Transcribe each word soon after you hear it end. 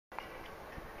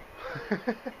What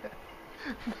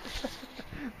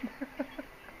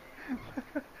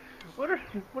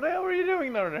the hell are you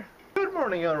doing down there? Good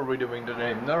morning, how are we doing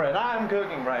today? Alright, I'm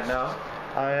cooking right now.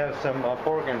 I have some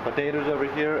pork and potatoes over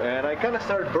here, and I kind of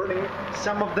started burning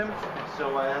some of them,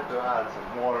 so I have to add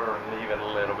some water and leave it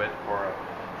a little bit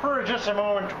for just a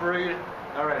moment to breathe.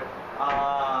 Alright.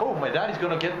 Oh, my daddy's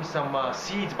gonna get me some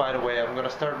seeds, by the way. I'm gonna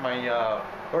start my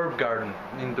herb garden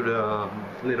into the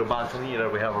little balcony that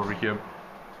we have over here.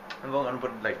 I'm gonna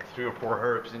put like 3 or 4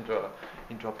 herbs into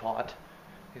a pot.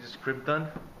 Is the script done?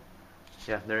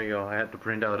 Yeah, there you go. I had to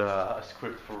print out a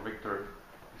script for Victor.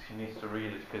 He needs to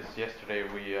read it because yesterday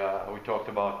we talked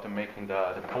about making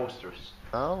the posters.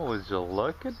 Oh, would you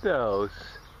look at those?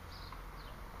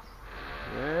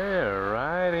 Yeah,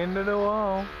 right into the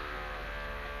wall.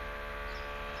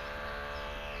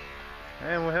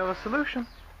 And we have a solution.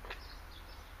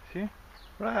 See?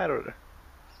 Right over there.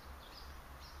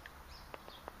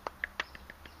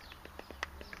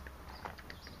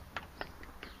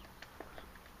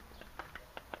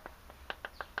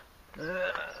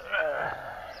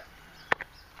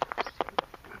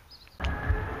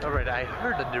 Alright, I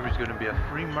heard that there is going to be a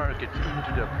free market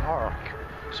into the park.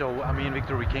 So, me and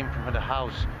Victor, we came from the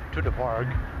house to the park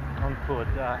on foot,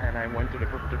 and I went to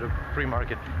the free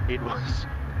market. It was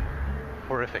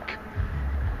horrific.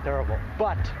 Terrible.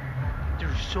 But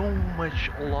there's so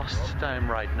much lost time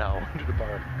right now into the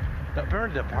park.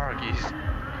 Apparently the park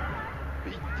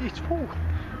it's full,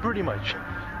 pretty much.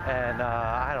 And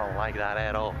I don't like that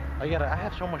at all. I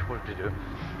have so much work to do.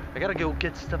 I gotta go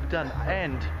get stuff done,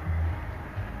 and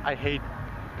I hate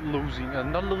losing,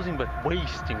 not losing, but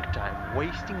wasting time.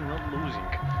 Wasting, not losing.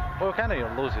 Well, kind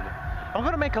of losing it. I'm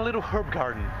gonna make a little herb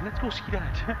garden. Let's go see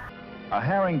that. A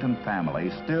Harrington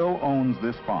family still owns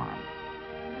this farm,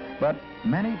 but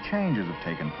many changes have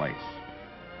taken place.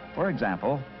 For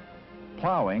example,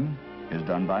 plowing is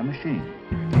done by machine.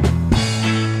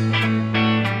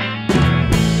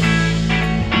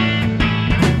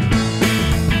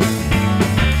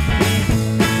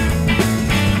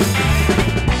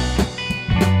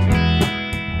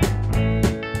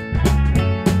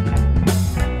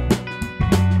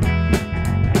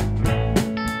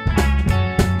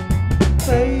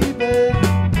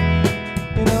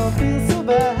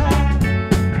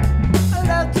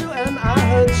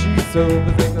 So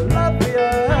we think I love you.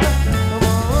 Come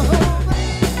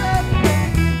on,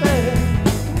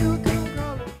 baby, you can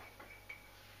call it.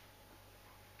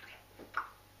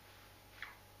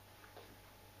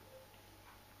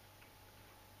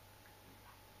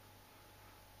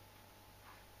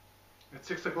 It's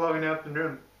 6 o'clock in the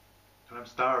afternoon, and I'm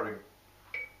starving.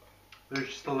 There's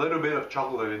just a little bit of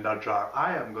chocolate in that jar.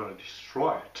 I am gonna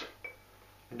destroy it.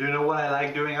 And do you know what I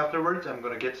like doing afterwards? I'm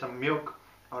gonna get some milk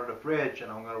out of the fridge,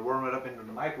 and I'm gonna warm it up into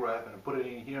the microwave and put it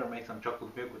in here and make some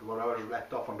chocolate milk with whatever's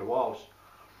left off on the walls.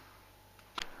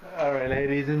 Alright,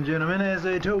 ladies and gentlemen, as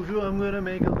I told you, I'm gonna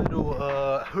make a little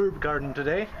herb garden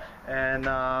today, and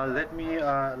let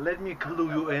me clue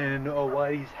you in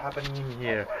what is happening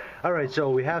here. Alright, so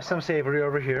we have some savory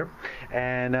over here,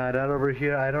 and that over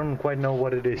here, I don't quite know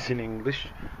what it is in English.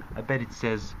 I bet it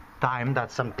says thyme.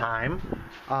 That's some thyme.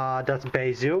 That's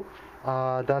basil.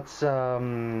 That's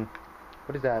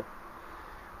what is that?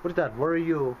 What is that? Where are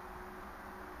you?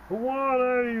 What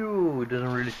are you? It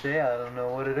doesn't really say. I don't know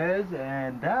what it is.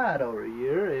 And that over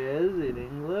here is in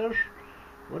English.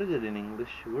 What is it in English?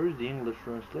 Where is the English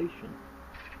translation?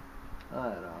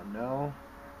 I don't know.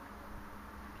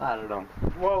 I don't know.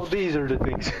 Well, these are the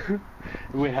things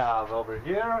we have over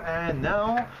here. And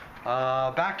now,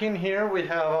 back in here, we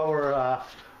have our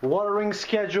watering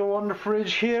schedule on the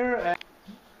fridge here.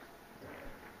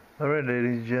 Alright,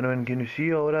 ladies and gentlemen, can you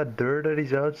see all that dirt that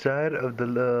is outside of the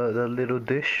little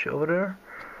dish over there?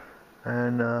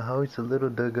 And how it's a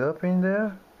little dug up in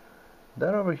there?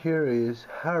 That over here is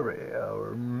Harry,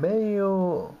 our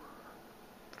male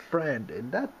friend.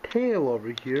 And that tail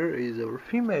over here is our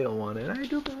female one. And I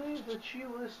do believe that she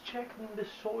was checking the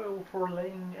soil for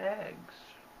laying eggs.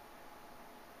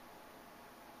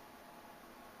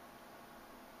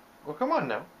 Well, come on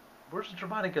now. Where's the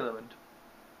dramatic element?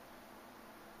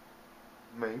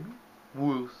 Maybe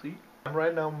we'll see. I'm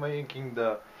right now making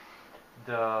the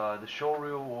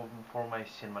showreel for my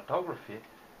cinematography,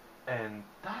 and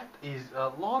that is a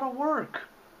lot of work,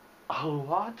 a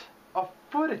lot of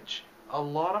footage, a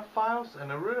lot of files,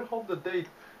 and I really hope that they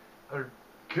are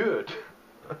good.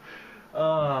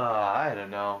 I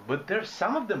don't know, but there's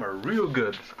some of them are real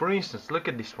good. For instance, look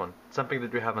at this one, something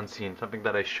that you haven't seen, something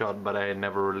that I shot but I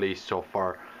never released so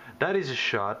far. That is a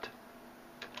shot.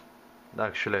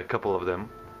 Actually, a couple of them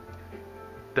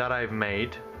that I've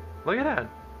made. Look at that.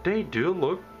 They do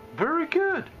look Very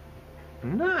good.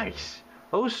 Nice.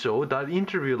 Also, that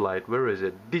interview light, where is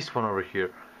it? This one over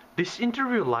here. This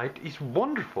interview light is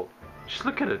wonderful. Just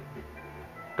look at it.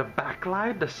 The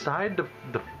backlight, the side,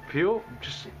 the feel,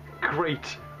 just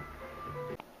great.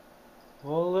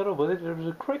 Well, little buddy, there's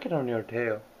a cricket on your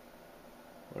tail.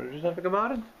 What did you think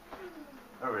about it?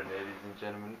 Alright, ladies and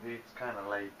gentlemen, it's kind of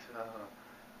late.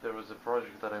 There was a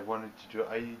project that I wanted to do.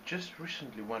 I just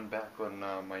recently went back on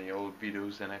my old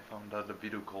videos and I found out a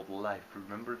video called Life.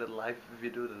 Remember the Life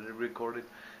video that I recorded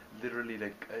literally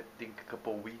like I think a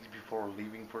couple of weeks before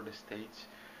leaving for the States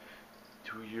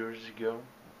 2 years ago?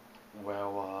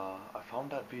 Well, I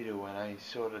found that video and I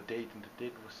saw the date, and the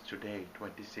date was today,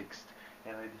 26th,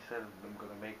 and I decided I'm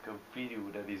gonna make a video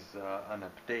that is an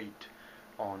update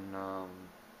on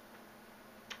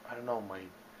I don't know,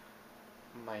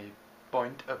 my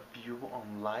point of view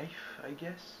on life, I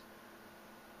guess,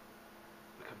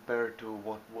 compared to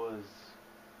what was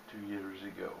 2 years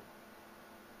ago.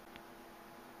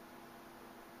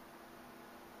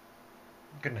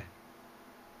 Good night.